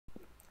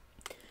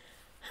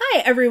Hi,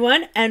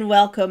 everyone, and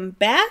welcome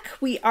back.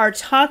 We are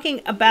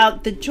talking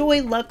about the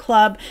Joy Luck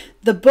Club,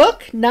 the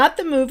book, not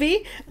the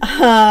movie.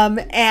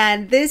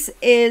 And this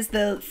is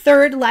the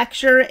third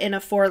lecture in a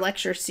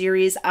 4-lecture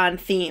series on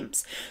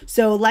themes.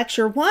 So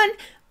lecture 1,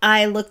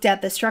 I looked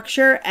at the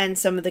structure and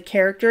some of the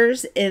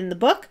characters in the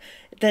book.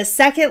 The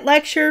second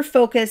lecture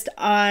focused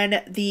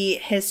on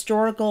the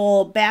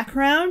historical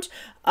background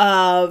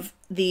of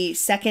the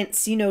Second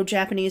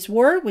Sino-Japanese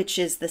War, which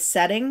is the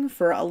setting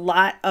for a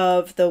lot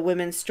of the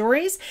women's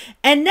stories.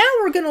 And now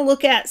we're going to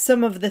look at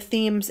some of the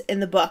themes in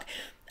the book.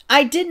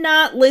 I did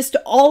not list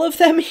all of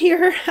them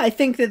here. I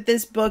think that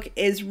this book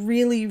is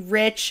really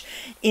rich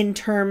in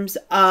terms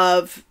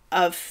of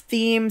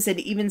themes and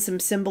even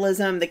some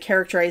symbolism. The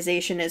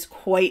characterization is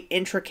quite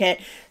intricate.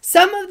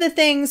 Some of the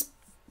things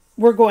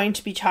we're going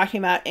to be talking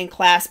about in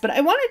class, but I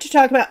wanted to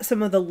talk about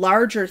some of the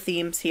larger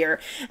themes here.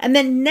 And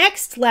then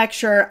next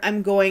lecture,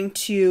 I'm going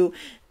to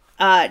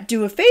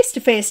do a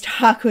face-to-face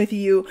talk with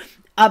you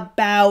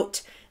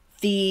about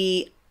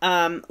the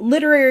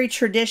literary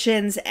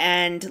traditions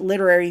and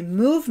literary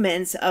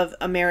movements of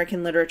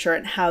American literature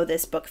and how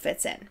this book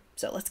fits in.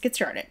 So let's get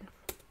started.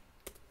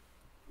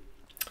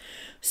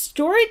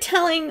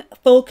 Storytelling,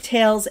 folk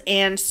tales,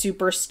 and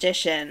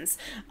superstitions.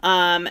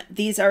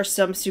 These are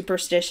some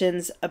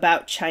superstitions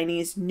about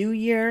Chinese New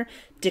Year,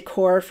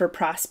 decor for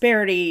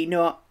prosperity,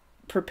 no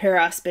prepare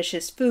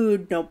auspicious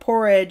food, no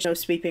porridge, no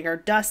sweeping or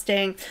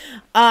dusting.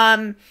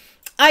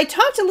 I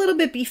talked a little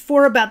bit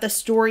before about the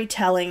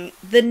storytelling.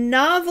 The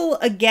novel,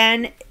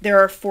 again, there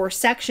are 4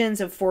 sections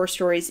of 4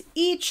 stories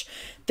each.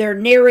 They're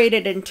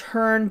narrated in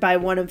turn by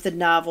one of the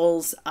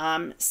novel's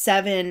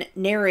 7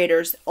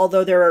 narrators,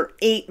 although there are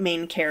 8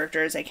 main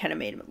characters. I kind of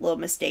made a little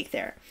mistake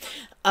there.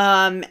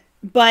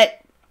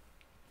 But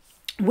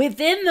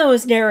within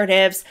those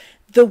narratives,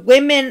 the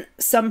women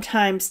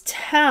sometimes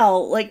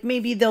tell, like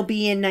maybe they'll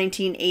be in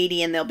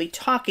 1980 and they'll be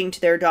talking to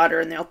their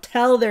daughter and they'll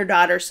tell their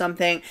daughter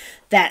something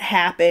that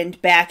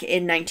happened back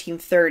in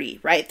 1930,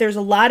 right? There's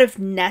a lot of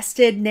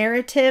nested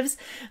narratives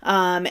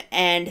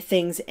and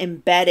things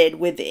embedded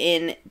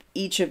within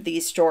each of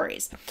these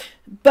stories.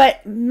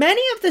 But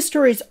many of the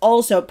stories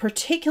also,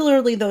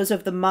 particularly those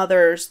of the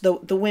mothers,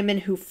 the women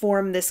who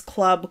form this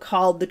club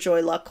called the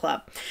Joy Luck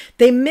Club,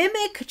 they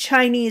mimic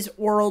Chinese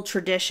oral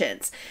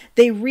traditions.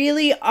 They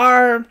really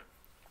are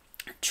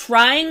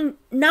trying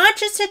not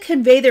just to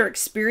convey their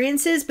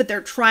experiences, but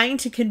they're trying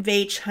to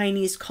convey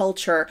Chinese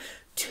culture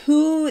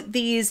to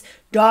these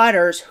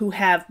daughters who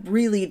have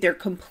really, they're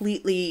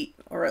completely,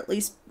 or at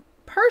least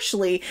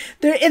partially,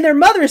 they're in their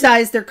mother's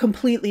eyes, they're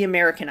completely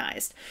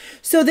Americanized.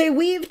 So they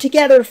weave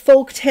together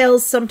folk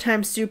tales,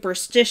 sometimes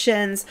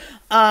superstitions.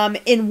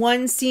 In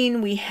one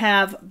scene, we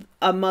have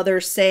a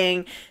mother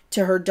saying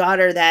to her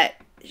daughter that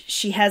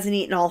she hasn't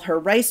eaten all her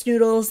rice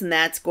noodles, and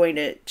that's going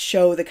to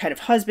show the kind of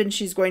husband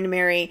she's going to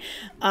marry.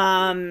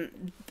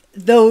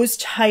 Those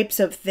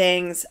types of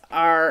things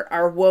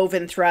are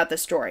woven throughout the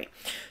story.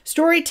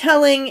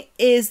 Storytelling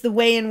is the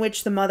way in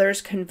which the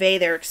mothers convey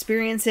their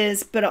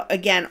experiences, but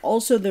again,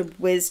 also the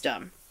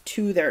wisdom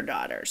to their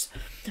daughters.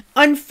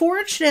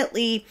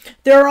 Unfortunately,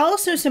 there are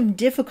also some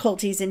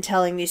difficulties in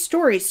telling these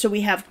stories. So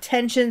we have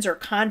tensions or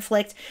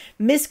conflict,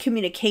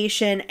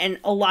 miscommunication, and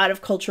a lot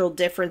of cultural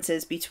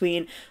differences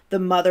between the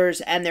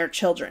mothers and their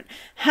children.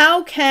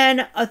 How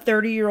can a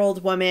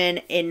 30-year-old woman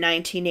in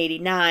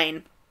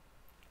 1989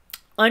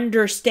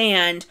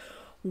 understand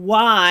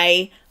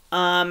why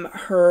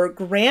her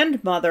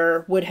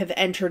grandmother would have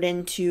entered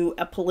into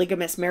a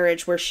polygamous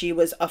marriage where she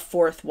was a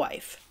 4th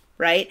wife,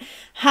 right?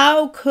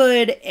 How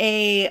could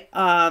a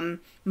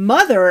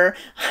mother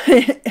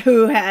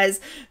who has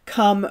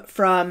come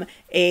from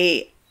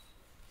a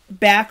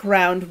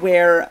background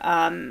where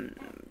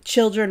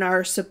children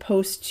are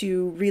supposed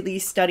to really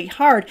study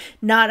hard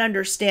not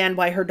understand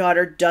why her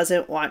daughter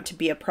doesn't want to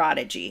be a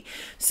prodigy?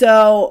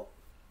 So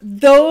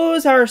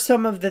those are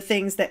some of the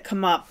things that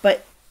come up,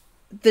 but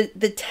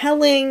the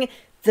telling,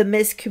 the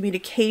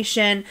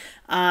miscommunication,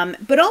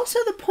 but also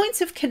the points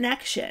of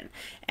connection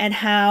and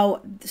how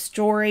the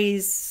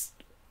stories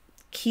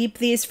keep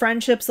these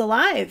friendships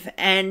alive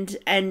and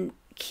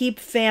keep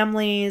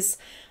families,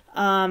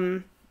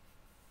 the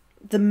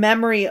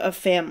memory of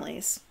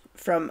families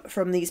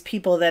from these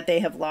people that they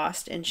have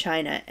lost in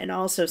China, and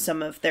also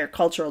some of their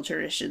cultural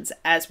traditions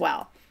as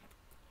well.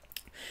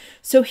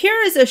 So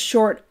here is a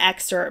short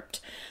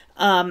excerpt.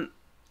 Wang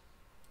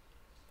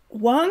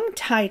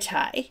Tai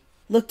Tai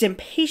looked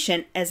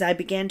impatient as I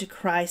began to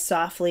cry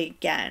softly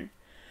again.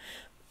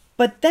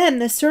 But then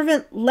the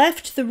servant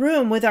left the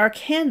room with our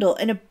candle,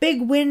 and a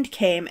big wind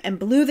came and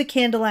blew the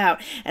candle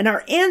out, and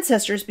our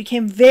ancestors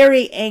became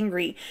very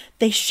angry.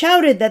 They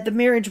shouted that the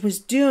marriage was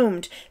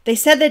doomed. They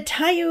said that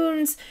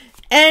Taiyun's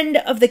end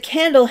of the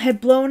candle had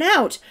blown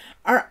out.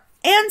 Our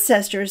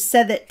ancestors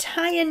said that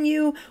Taiyan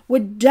Yu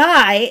would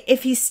die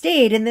if he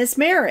stayed in this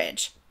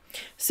marriage.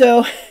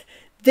 So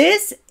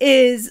this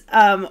is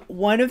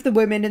one of the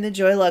women in the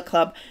Joy Luck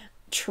Club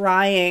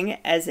trying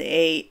as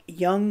a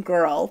young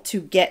girl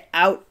to get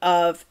out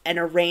of an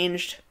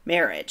arranged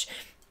marriage.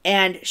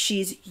 And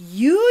she's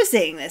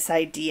using this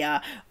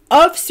idea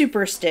of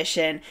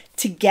superstition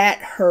to get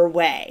her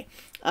way.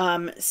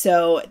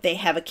 So they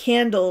have a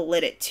candle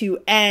lit at two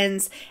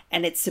ends,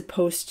 and it's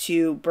supposed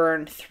to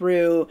burn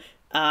through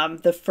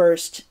the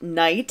first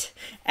night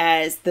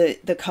as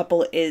the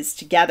couple is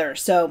together.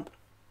 So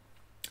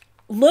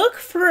look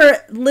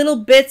for little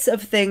bits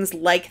of things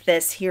like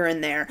this here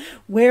and there.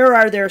 Where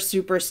are there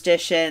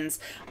superstitions?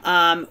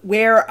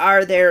 Where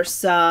are there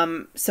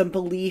some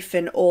belief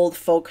in old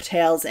folk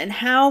tales? And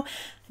how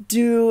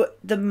do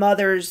the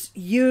mothers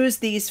use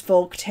these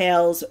folk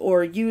tales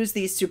or use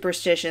these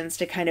superstitions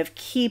to kind of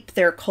keep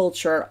their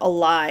culture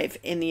alive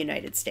in the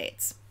United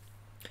States?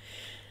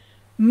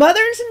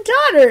 Mothers and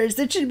daughters.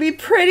 It should be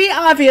pretty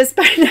obvious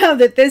by now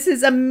that this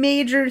is a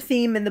major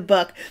theme in the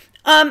book.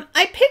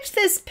 I picked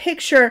this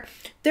picture.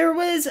 There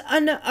was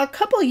a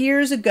couple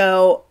years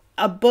ago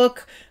a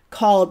book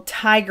called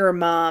Tiger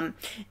Mom,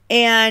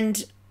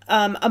 and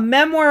a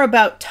memoir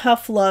about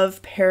tough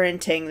love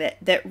parenting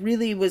that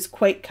really was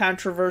quite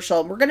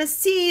controversial. We're going to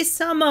see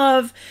some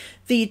of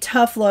the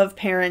tough love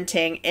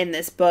parenting in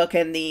this book,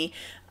 and the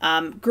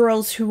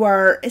girls who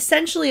are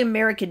essentially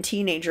American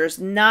teenagers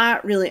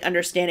not really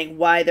understanding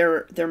why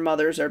their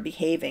mothers are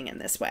behaving in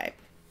this way.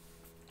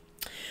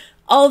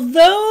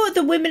 Although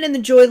the women in the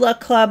Joy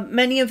Luck Club,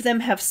 many of them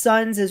have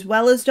sons as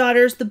well as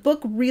daughters, the book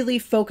really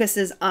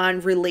focuses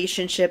on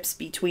relationships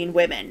between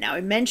women. Now,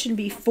 I mentioned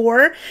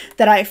before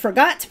that I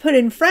forgot to put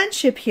in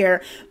friendship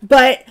here,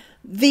 but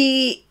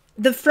the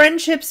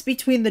friendships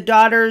between the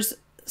daughters,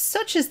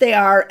 such as they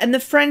are, and the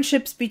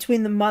friendships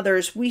between the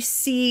mothers, we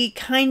see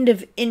kind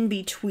of in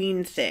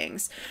between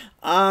things.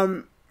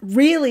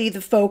 Really,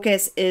 the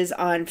focus is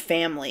on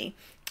family.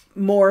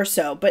 More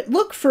so, but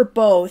look for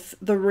both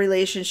the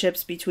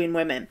relationships between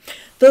women.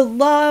 The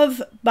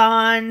love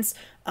bonds,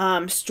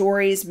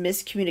 stories,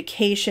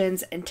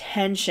 miscommunications, and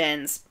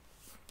tensions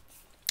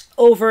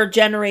over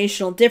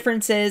generational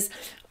differences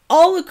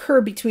all occur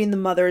between the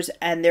mothers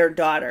and their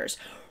daughters.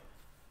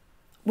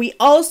 We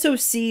also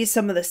see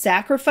some of the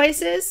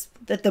sacrifices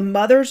that the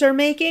mothers are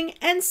making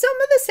and some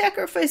of the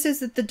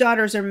sacrifices that the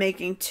daughters are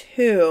making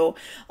too,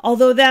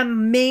 although that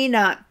may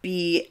not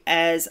be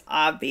as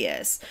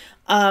obvious.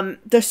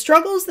 The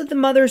struggles that the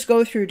mothers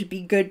go through to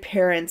be good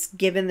parents,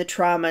 given the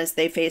traumas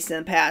they faced in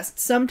the past,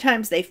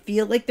 sometimes they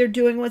feel like they're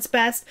doing what's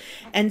best,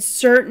 and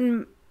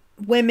certain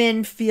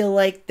women feel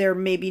like they're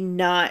maybe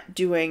not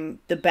doing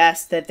the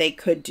best that they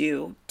could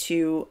do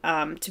to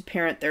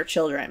parent their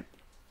children.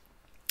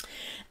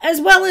 As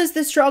well as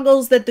the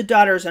struggles that the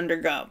daughters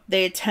undergo.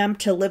 They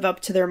attempt to live up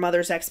to their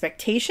mother's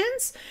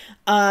expectations.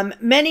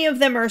 Many of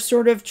them are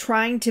sort of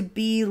trying to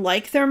be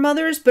like their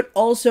mothers, but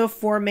also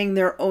forming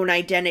their own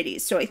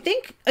identities. So I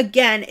think,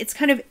 again, it's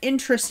kind of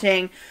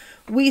interesting.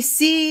 We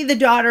see the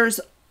daughters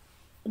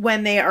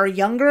when they are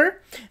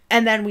younger,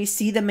 and then we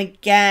see them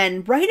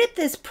again right at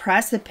this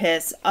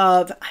precipice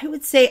of, I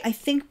would say, I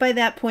think by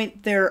that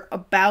point they're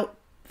about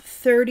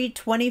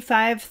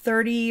 25,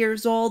 30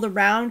 years old,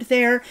 around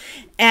there.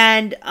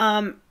 And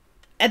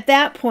at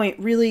that point,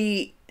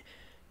 really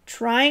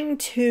trying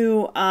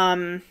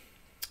to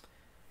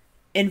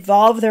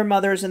involve their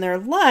mothers in their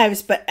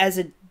lives, but as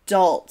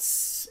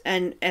adults,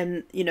 and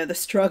you know, the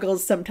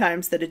struggles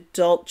sometimes that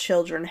adult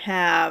children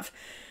have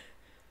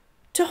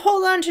to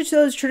hold on to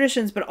those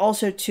traditions, but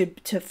also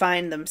to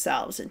find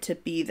themselves and to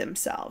be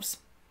themselves,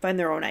 find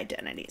their own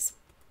identities.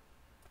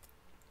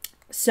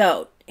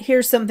 So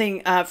here's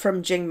something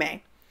from Jingmei,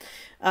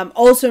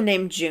 also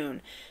named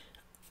June.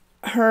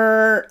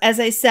 As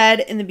I said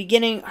in the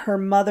beginning, her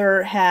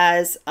mother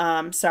has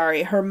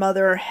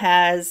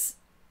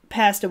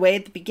passed away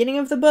at the beginning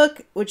of the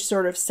book, which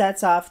sort of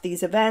sets off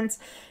these events.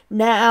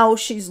 Now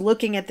she's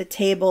looking at the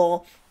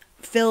table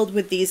filled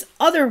with these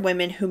other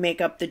women who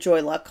make up the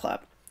Joy Luck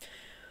Club.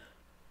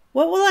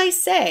 What will I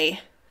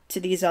say to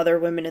these other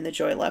women in the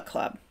Joy Luck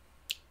Club?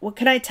 What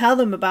can I tell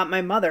them about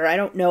my mother? I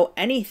don't know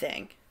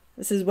anything.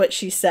 This is what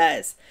she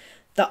says.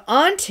 The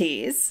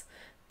aunties,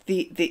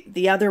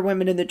 the other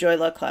women in the Joy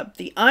Luck Club,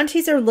 the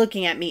aunties are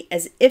looking at me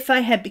as if I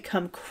had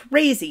become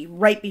crazy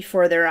right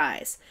before their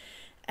eyes.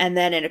 And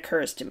then it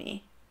occurs to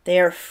me. They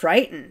are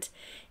frightened.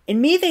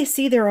 In me, they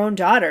see their own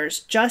daughters,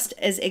 just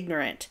as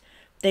ignorant.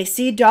 They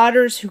see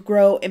daughters who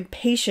grow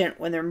impatient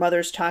when their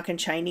mothers talk in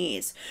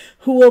Chinese,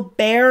 who will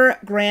bear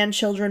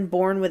grandchildren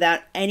born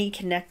without any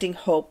connecting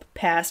hope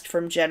passed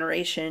from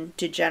generation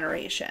to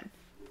generation.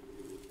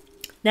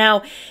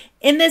 Now,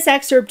 in this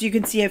excerpt, you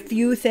can see a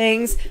few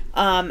things,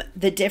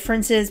 the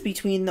differences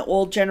between the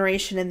old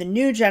generation and the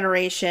new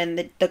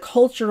generation, the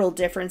cultural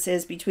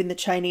differences between the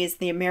Chinese and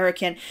the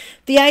American,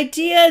 the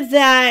idea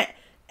that,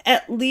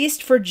 at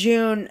least for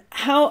June,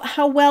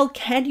 how well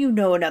can you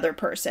know another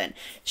person?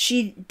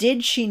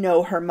 Did she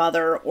know her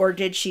mother, or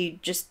did she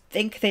just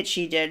think that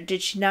she did?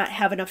 Did she not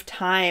have enough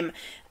time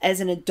as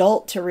an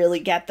adult to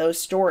really get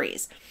those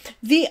stories?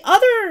 The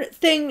other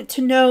thing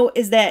to know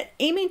is that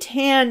Amy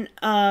Tan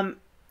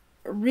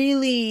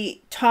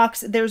really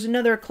talks. There's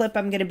another clip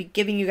I'm going to be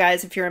giving you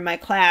guys if you're in my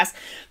class,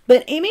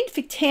 but Amy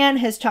Fictan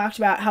has talked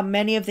about how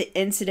many of the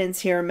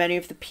incidents here, many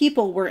of the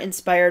people were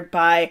inspired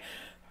by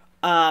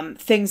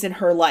things in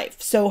her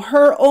life. So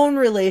her own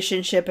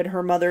relationship and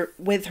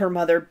with her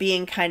mother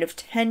being kind of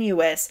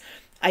tenuous,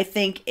 I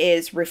think,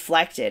 is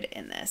reflected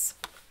in this.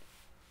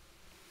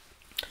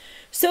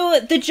 So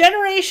the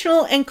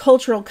generational and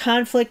cultural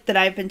conflict that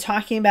I've been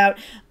talking about,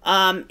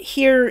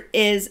 here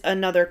is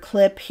another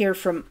clip here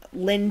from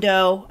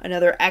Lindo,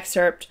 another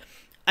excerpt.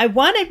 I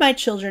wanted my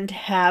children to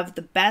have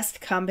the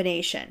best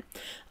combination,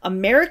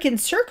 American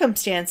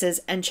circumstances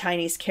and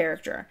Chinese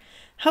character.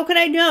 How could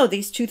I know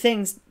these two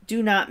things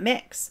do not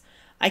mix?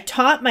 I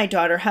taught my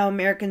daughter how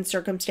American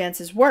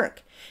circumstances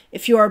work.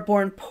 If you are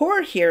born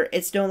poor here,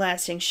 it's no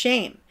lasting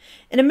shame.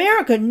 In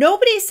America,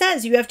 nobody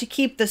says you have to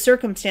keep the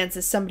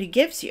circumstances somebody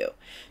gives you.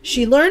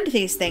 She learned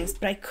these things,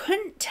 but I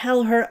couldn't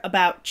tell her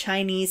about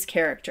Chinese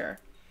character.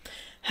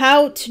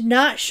 How to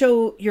not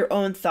show your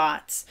own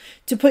thoughts,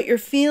 to put your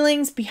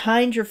feelings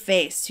behind your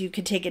face so you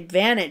can take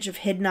advantage of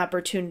hidden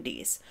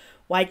opportunities.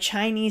 Why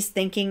Chinese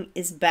thinking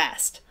is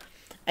best.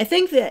 I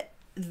think that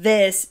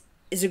this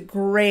is a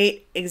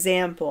great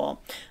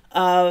example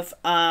of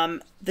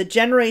the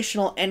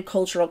generational and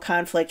cultural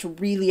conflict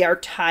really are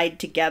tied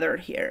together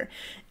here.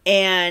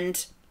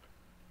 And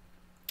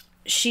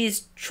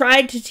she's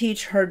tried to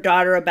teach her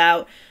daughter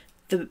about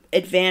the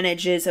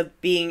advantages of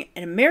being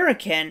an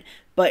American,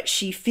 but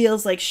she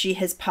feels like she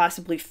has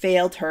possibly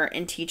failed her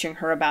in teaching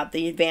her about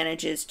the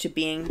advantages to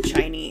being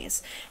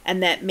Chinese,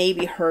 and that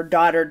maybe her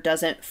daughter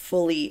doesn't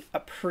fully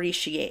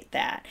appreciate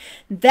that.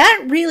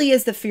 That really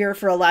is the fear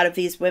for a lot of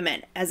these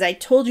women. As I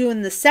told you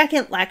in the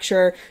second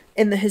lecture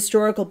in the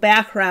historical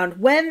background,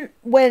 when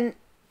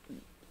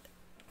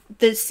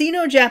the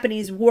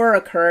Sino-Japanese War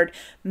occurred,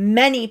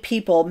 many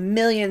people,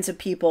 millions of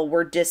people,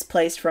 were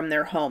displaced from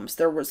their homes.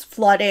 There was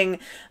flooding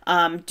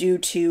due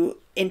to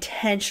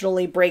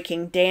intentionally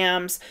breaking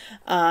dams.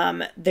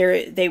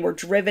 They were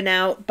driven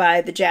out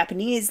by the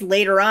Japanese.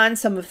 Later on,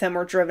 some of them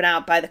were driven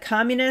out by the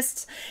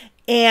communists.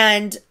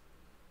 And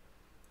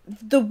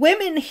the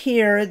women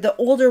here, the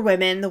older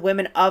women, the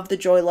women of the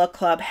Joy Luck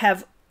Club,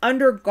 have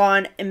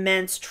undergone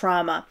immense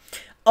trauma.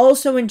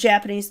 Also in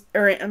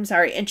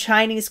in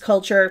Chinese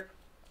culture,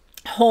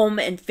 home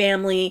and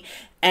family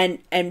and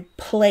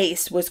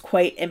place was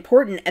quite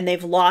important, and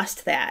they've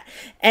lost that.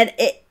 And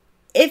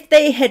if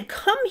they had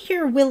come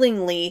here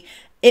willingly,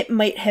 it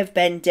might have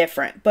been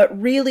different. But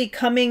really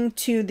coming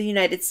to the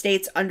United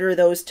States under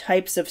those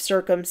types of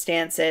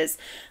circumstances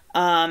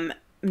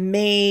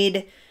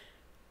made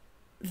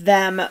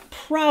them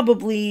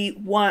probably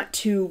want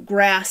to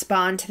grasp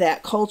onto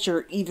that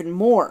culture even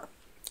more.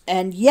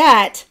 And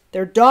yet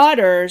their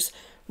daughters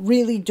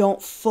really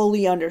don't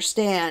fully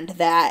understand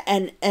that,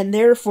 and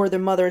therefore their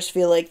mothers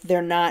feel like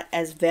they're not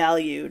as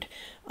valued.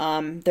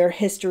 Their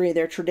history,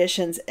 their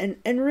traditions, and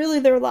really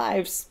their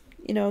lives,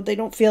 you know, they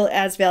don't feel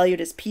as valued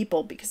as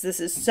people because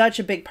this is such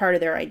a big part of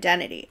their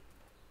identity.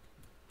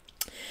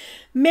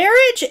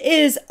 Marriage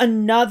is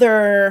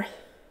another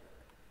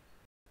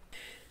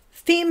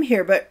theme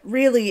here, but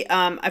really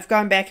I've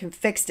gone back and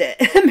fixed it.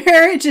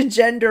 Marriage and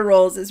gender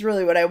roles is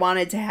really what I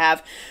wanted to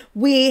have.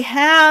 We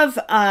have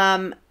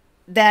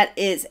that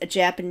is a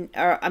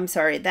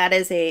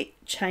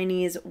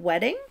Chinese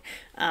wedding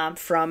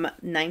from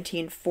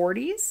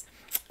 1940s,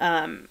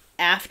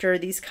 after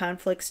these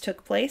conflicts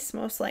took place,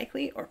 most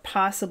likely, or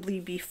possibly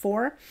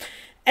before.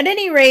 At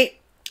any rate,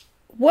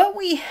 what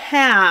we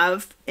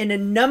have in a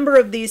number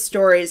of these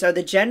stories are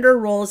the gender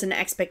roles and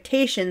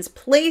expectations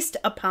placed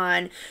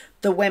upon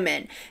the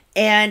women.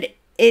 And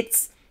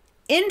it's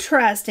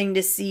interesting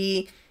to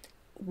see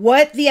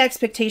what the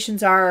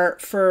expectations are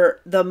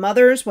for the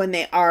mothers when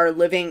they are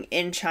living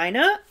in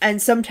China,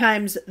 and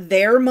sometimes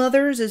their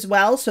mothers as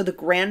well, so the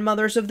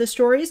grandmothers of the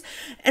stories,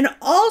 and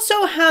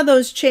also how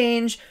those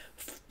change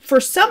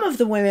for some of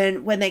the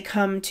women when they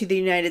come to the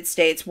United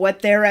States,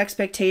 what their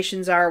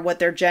expectations are, what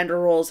their gender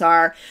roles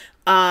are,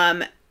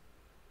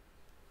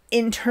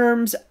 in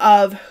terms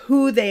of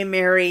who they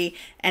marry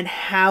and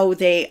how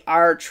they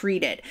are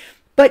treated.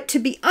 But to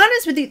be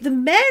honest with you, the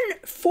men,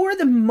 for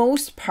the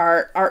most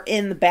part, are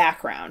in the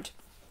background.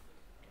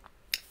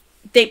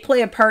 They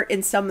play a part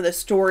in some of the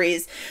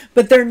stories,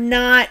 but they're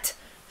not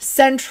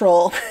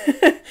central.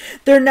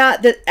 They're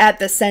not at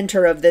the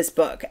center of this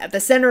book. At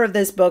the center of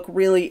this book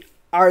really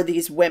are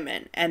these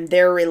women and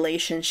their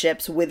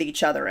relationships with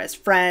each other as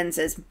friends,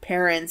 as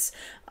parents,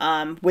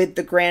 with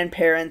the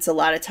grandparents. A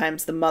lot of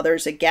times the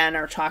mothers, again,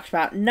 are talked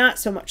about, not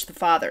so much the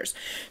fathers.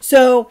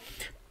 So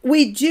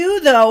we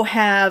do, though,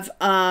 have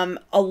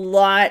a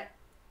lot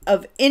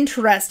of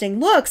interesting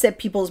looks at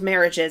people's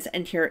marriages,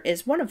 and here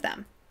is one of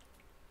them.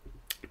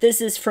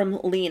 This is from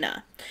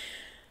Lena.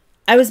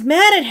 I was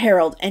mad at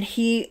Harold, and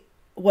he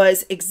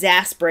was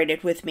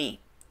exasperated with me.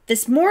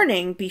 This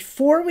morning,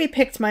 before we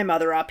picked my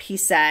mother up, he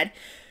said,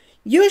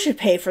 "You should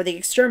pay for the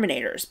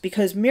exterminators,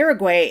 because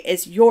Miragway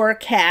is your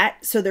cat,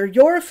 so they're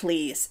your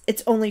fleas.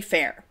 It's only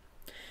fair."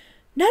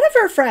 None of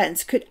our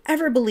friends could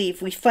ever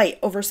believe we fight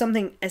over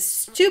something as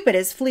stupid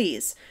as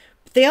fleas.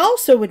 But they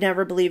also would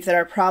never believe that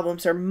our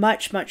problems are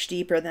much, much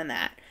deeper than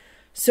that.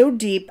 So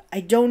deep,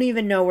 I don't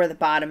even know where the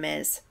bottom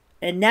is.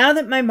 And now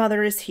that my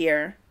mother is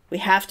here, we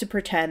have to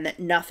pretend that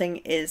nothing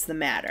is the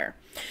matter.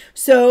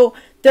 So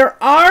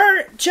there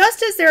are,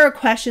 just as there are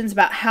questions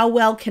about how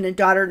well can a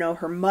daughter know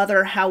her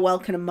mother, how well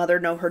can a mother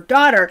know her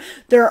daughter,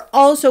 there are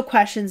also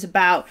questions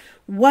about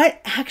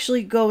what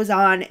actually goes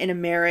on in a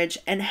marriage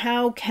and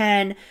how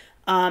can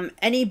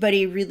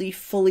anybody really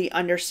fully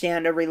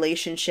understand a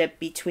relationship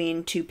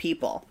between two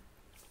people.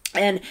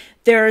 And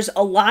there's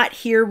a lot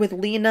here with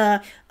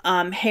Lena.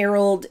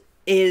 Harold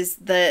is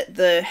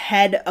the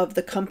head of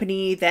the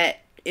company that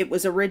it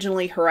was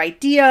originally her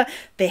idea.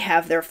 They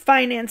have their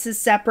finances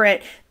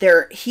separate.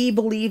 He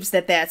believes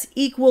that that's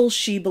equal.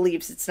 She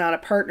believes it's not a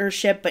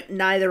partnership, but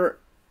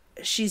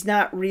she's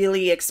not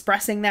really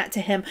expressing that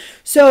to him.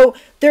 So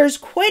there's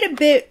quite a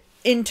bit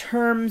in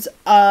terms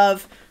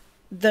of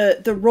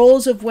the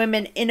roles of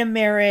women in a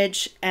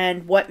marriage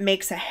and what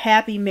makes a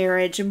happy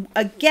marriage. And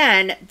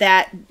again,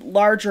 that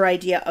larger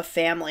idea of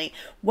family,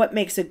 what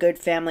makes a good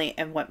family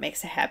and what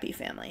makes a happy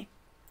family.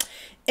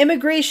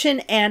 Immigration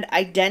and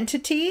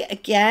identity.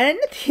 Again,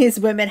 these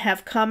women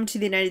have come to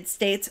the United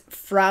States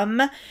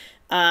from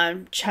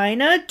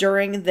China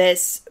during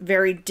this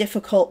very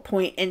difficult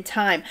point in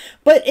time.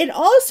 But it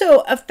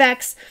also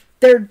affects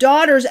their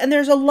daughters, and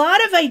there's a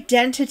lot of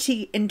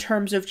identity in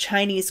terms of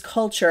Chinese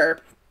culture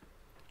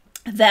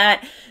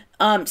that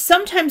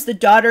sometimes the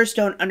daughters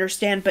don't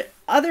understand, but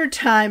other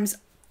times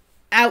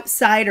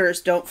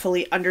outsiders don't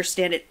fully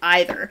understand it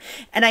either.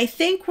 And I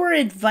think we're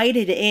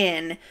invited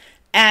in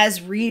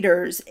as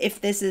readers, if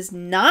this is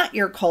not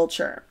your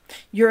culture,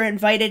 you're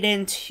invited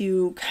in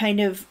to kind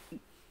of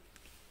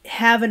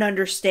have an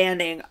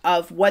understanding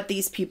of what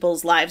these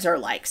people's lives are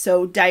like.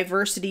 So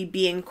diversity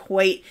being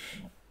quite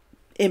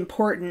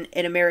important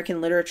in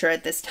American literature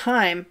at this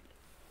time.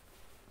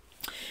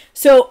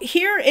 So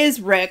here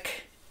is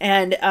Rick,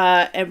 and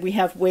we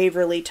have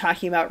Waverly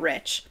talking about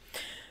Rich.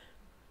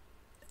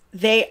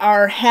 They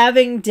are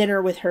having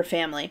dinner with her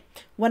family.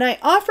 When I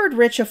offered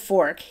Rich a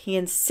fork, he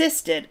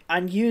insisted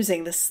on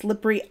using the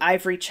slippery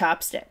ivory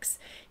chopsticks.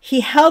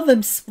 He held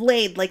them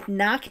splayed like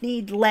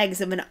knock-kneed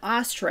legs of an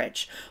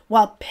ostrich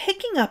while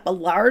picking up a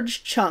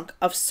large chunk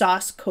of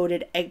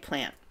sauce-coated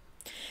eggplant.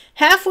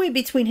 Halfway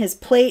between his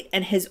plate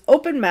and his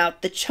open mouth,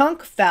 the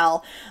chunk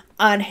fell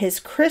on his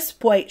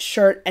crisp white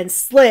shirt and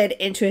slid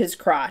into his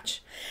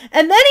crotch.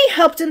 And then he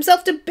helped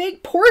himself to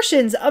big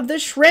portions of the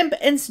shrimp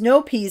and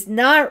snow peas,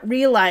 not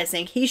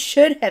realizing he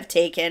should have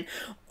taken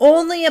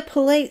only a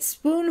polite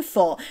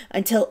spoonful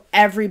until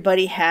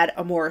everybody had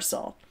a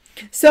morsel.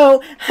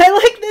 So I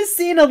like this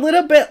scene a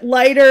little bit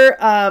lighter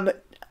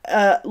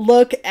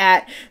look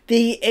at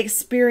the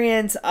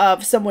experience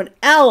of someone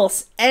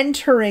else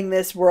entering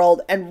this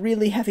world and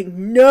really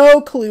having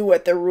no clue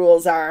what the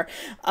rules are.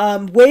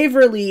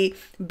 Waverly,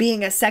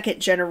 being a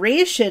second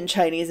generation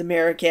Chinese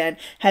American,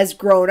 has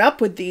grown up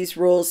with these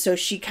rules, so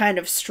she kind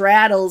of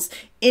straddles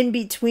in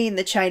between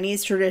the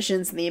Chinese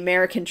traditions and the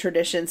American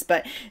traditions,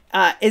 but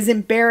is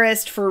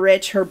embarrassed for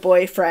Rich, her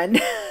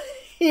boyfriend,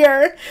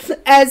 here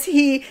as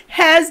he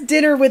has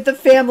dinner with the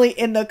family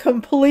in the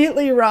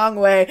completely wrong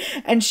way,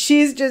 and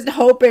she's just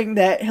hoping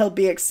that he'll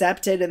be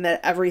accepted and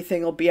that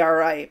everything will be all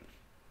right.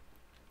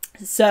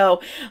 So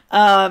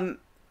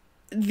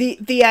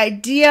the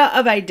idea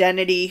of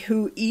identity,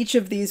 who each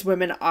of these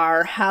women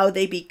are, how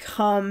they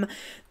become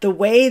the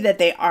way that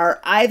they are,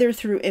 either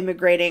through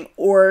immigrating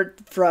or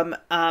from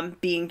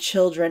being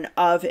children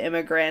of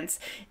immigrants,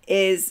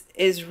 is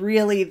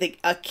really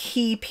a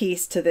key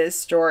piece to this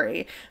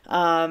story.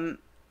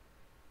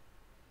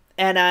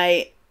 And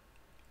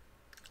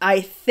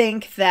I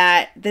think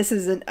that this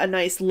is a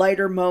nice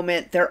lighter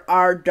moment. There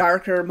are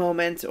darker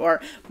moments or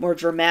more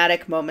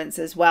dramatic moments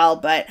as well.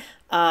 But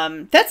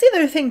that's the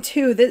other thing,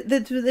 too.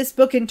 This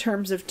book, in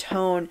terms of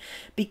tone,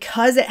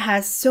 because it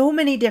has so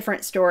many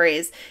different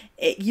stories,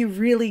 you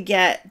really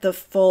get the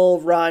full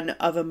run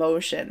of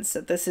emotions.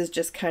 So this is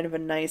just kind of a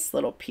nice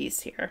little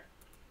piece here.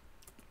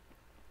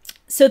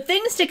 So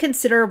things to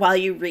consider while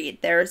you read.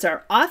 There's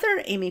our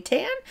author, Amy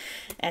Tan,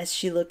 as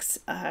she looks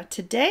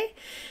today.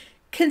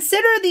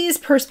 Consider these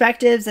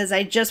perspectives, as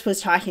I just was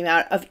talking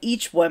about, of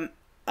each one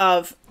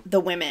of the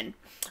women.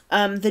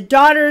 The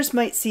daughters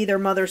might see their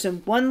mothers in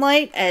one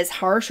light as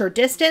harsh or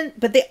distant,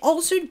 but they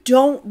also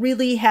don't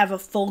really have a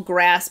full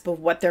grasp of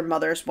what their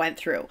mothers went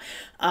through,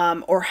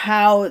 or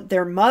how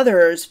their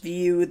mothers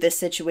view the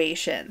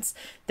situations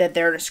that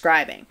they're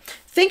describing.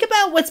 Think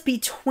about what's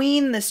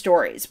between the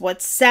stories,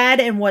 what's said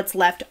and what's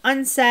left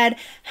unsaid,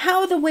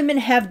 how the women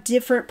have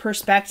different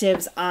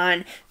perspectives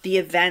on the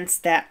events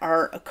that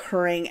are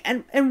occurring,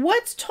 and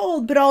what's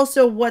told, but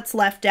also what's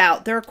left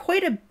out. There are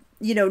quite a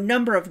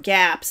number of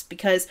gaps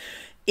because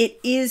it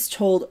is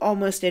told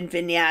almost in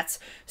vignettes.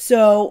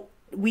 So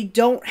we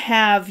don't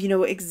have,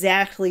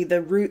 exactly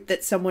the route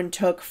that someone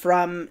took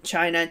from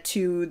China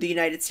to the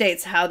United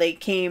States, how they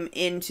came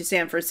into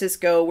San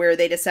Francisco, where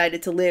they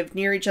decided to live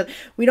near each other.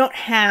 We don't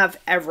have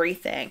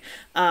everything.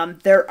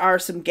 There are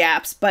some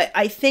gaps, but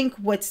I think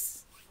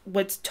what's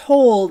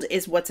told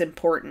is what's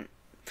important.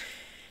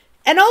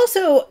 And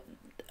also,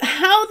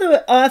 how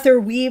the author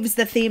weaves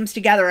the themes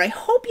together. I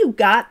hope you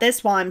got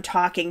this while I'm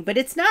talking, but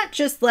it's not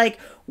just like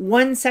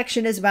one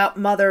section is about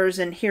mothers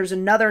and here's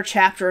another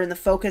chapter and the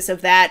focus of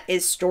that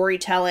is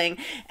storytelling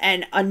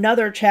and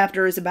another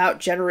chapter is about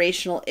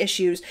generational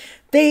issues.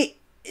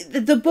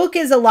 The book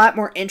is a lot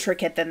more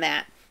intricate than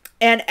that.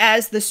 And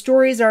as the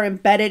stories are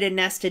embedded and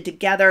nested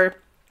together,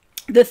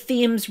 the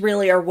themes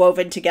really are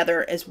woven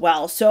together as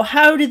well. So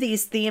how do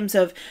these themes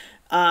of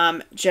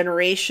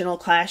generational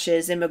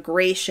clashes,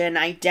 immigration,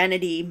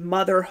 identity,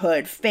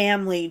 motherhood,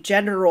 family,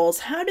 gender roles,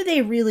 how do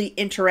they really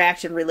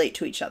interact and relate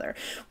to each other?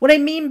 What I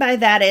mean by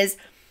that is,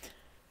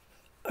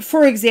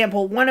 for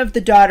example, one of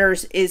the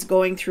daughters is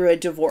going through a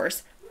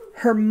divorce.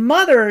 Her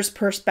mother's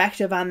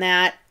perspective on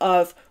that,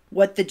 of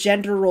what the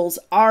gender roles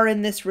are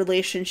in this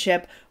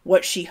relationship,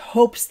 what she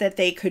hopes that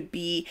they could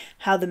be,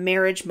 how the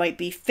marriage might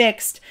be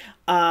fixed,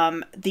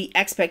 the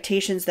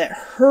expectations that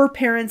her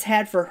parents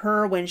had for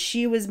her when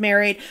she was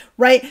married,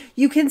 right?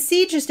 You can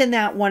see just in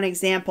that one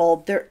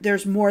example,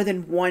 there's more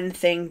than one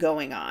thing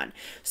going on.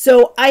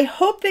 So I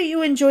hope that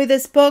you enjoy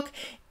this book.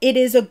 It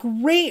is a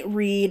great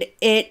read.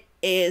 It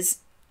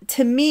is,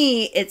 to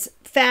me, it's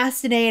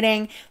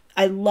fascinating.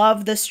 I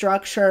love the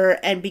structure,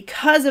 and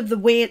because of the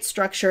way it's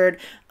structured,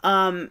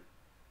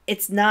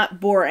 it's not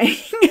boring.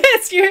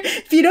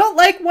 If you don't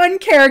like one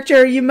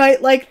character, you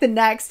might like the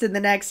next and the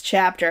next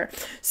chapter.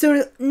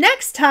 So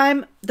next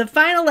time, the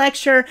final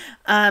lecture,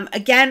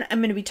 again, I'm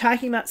going to be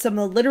talking about some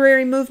of the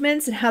literary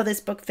movements and how this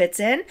book fits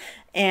in.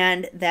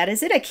 And that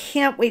is it. I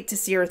can't wait to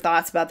see your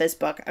thoughts about this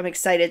book. I'm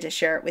excited to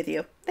share it with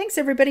you. Thanks,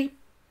 everybody.